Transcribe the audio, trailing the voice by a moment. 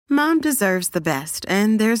Mom deserves the best,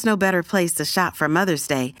 and there's no better place to shop for Mother's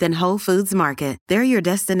Day than Whole Foods Market. They're your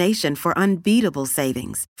destination for unbeatable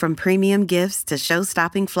savings, from premium gifts to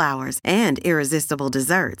show-stopping flowers and irresistible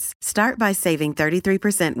desserts. Start by saving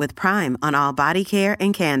 33% with Prime on all body care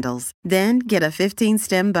and candles. Then get a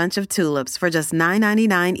 15-stem bunch of tulips for just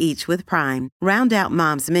 $9.99 each with Prime. Round out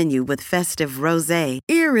Mom's menu with festive rosé,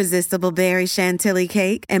 irresistible berry chantilly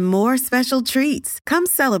cake, and more special treats. Come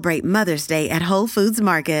celebrate Mother's Day at Whole Foods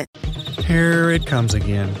Market. Here it comes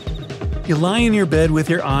again. You lie in your bed with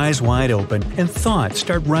your eyes wide open and thoughts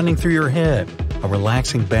start running through your head. A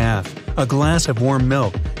relaxing bath, a glass of warm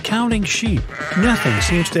milk, counting sheep. Nothing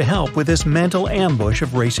seems to help with this mental ambush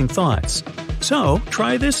of racing thoughts. So,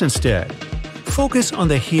 try this instead. Focus on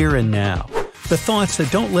the here and now. The thoughts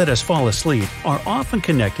that don't let us fall asleep are often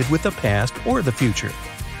connected with the past or the future.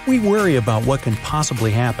 We worry about what can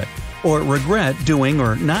possibly happen, or regret doing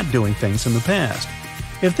or not doing things in the past.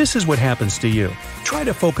 If this is what happens to you, try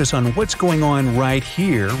to focus on what's going on right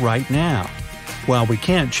here, right now. While we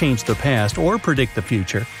can't change the past or predict the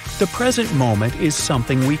future, the present moment is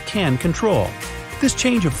something we can control. This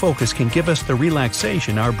change of focus can give us the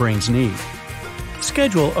relaxation our brains need.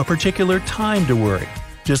 Schedule a particular time to worry.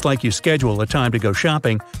 Just like you schedule a time to go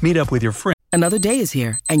shopping, meet up with your friends. Another day is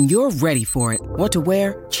here, and you're ready for it. What to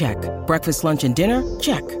wear? Check. Breakfast, lunch, and dinner?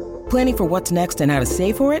 Check. Planning for what's next and how to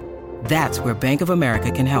save for it? That's where Bank of America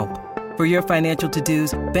can help. For your financial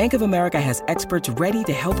to-dos, Bank of America has experts ready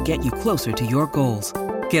to help get you closer to your goals.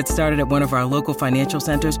 Get started at one of our local financial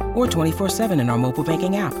centers or 24/7 in our mobile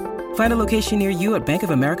banking app. Find a location near you at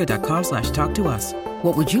bankofamerica.com/talktous.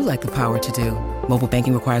 What would you like the power to do? Mobile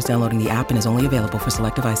banking requires downloading the app and is only available for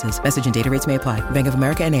select devices. Message and data rates may apply. Bank of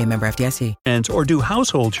America N.A., member FDIC. Or do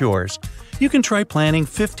household chores. You can try planning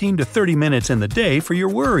 15 to 30 minutes in the day for your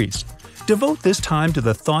worries. Devote this time to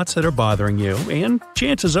the thoughts that are bothering you, and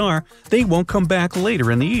chances are they won't come back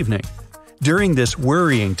later in the evening. During this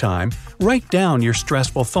worrying time, write down your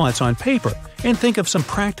stressful thoughts on paper and think of some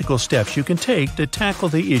practical steps you can take to tackle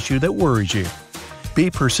the issue that worries you.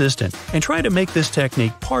 Be persistent and try to make this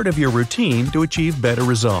technique part of your routine to achieve better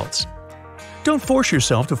results. Don't force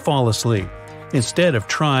yourself to fall asleep. Instead of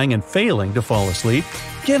trying and failing to fall asleep,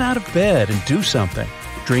 get out of bed and do something.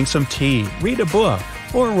 Drink some tea, read a book,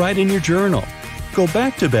 or write in your journal. Go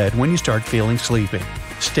back to bed when you start feeling sleepy.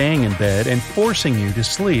 Staying in bed and forcing you to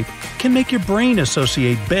sleep can make your brain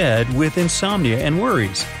associate bed with insomnia and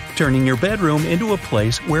worries, turning your bedroom into a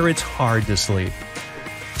place where it's hard to sleep.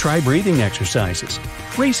 Try breathing exercises.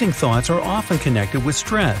 Racing thoughts are often connected with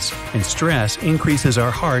stress, and stress increases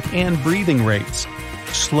our heart and breathing rates.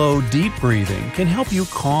 Slow, deep breathing can help you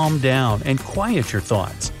calm down and quiet your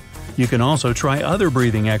thoughts. You can also try other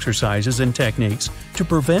breathing exercises and techniques to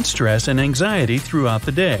prevent stress and anxiety throughout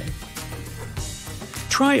the day.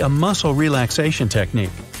 Try a muscle relaxation technique.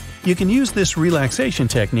 You can use this relaxation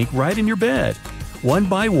technique right in your bed. One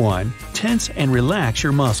by one, tense and relax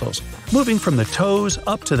your muscles, moving from the toes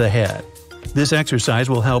up to the head. This exercise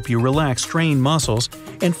will help you relax strained muscles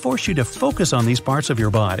and force you to focus on these parts of your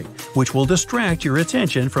body, which will distract your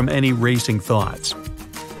attention from any racing thoughts.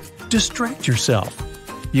 Distract yourself.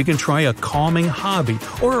 You can try a calming hobby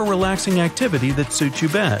or a relaxing activity that suits you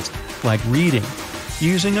best, like reading,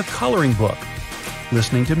 using a coloring book,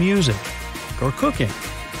 listening to music, or cooking.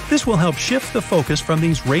 This will help shift the focus from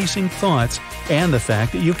these racing thoughts and the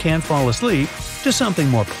fact that you can't fall asleep to something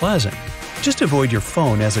more pleasant. Just avoid your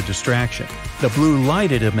phone as a distraction. The blue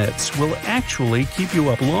light it emits will actually keep you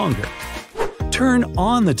up longer. Turn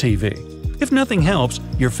on the TV. If nothing helps,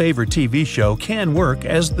 your favorite TV show can work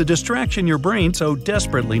as the distraction your brain so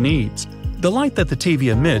desperately needs. The light that the TV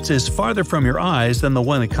emits is farther from your eyes than the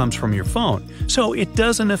one that comes from your phone, so it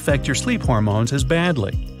doesn't affect your sleep hormones as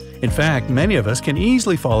badly. In fact, many of us can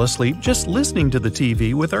easily fall asleep just listening to the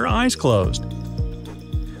TV with our eyes closed.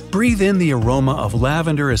 Breathe in the aroma of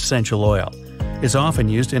lavender essential oil. It's often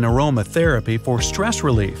used in aromatherapy for stress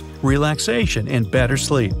relief, relaxation, and better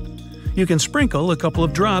sleep. You can sprinkle a couple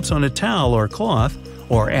of drops on a towel or cloth,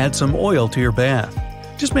 or add some oil to your bath.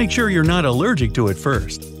 Just make sure you're not allergic to it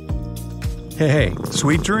first. Hey,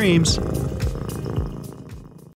 sweet dreams!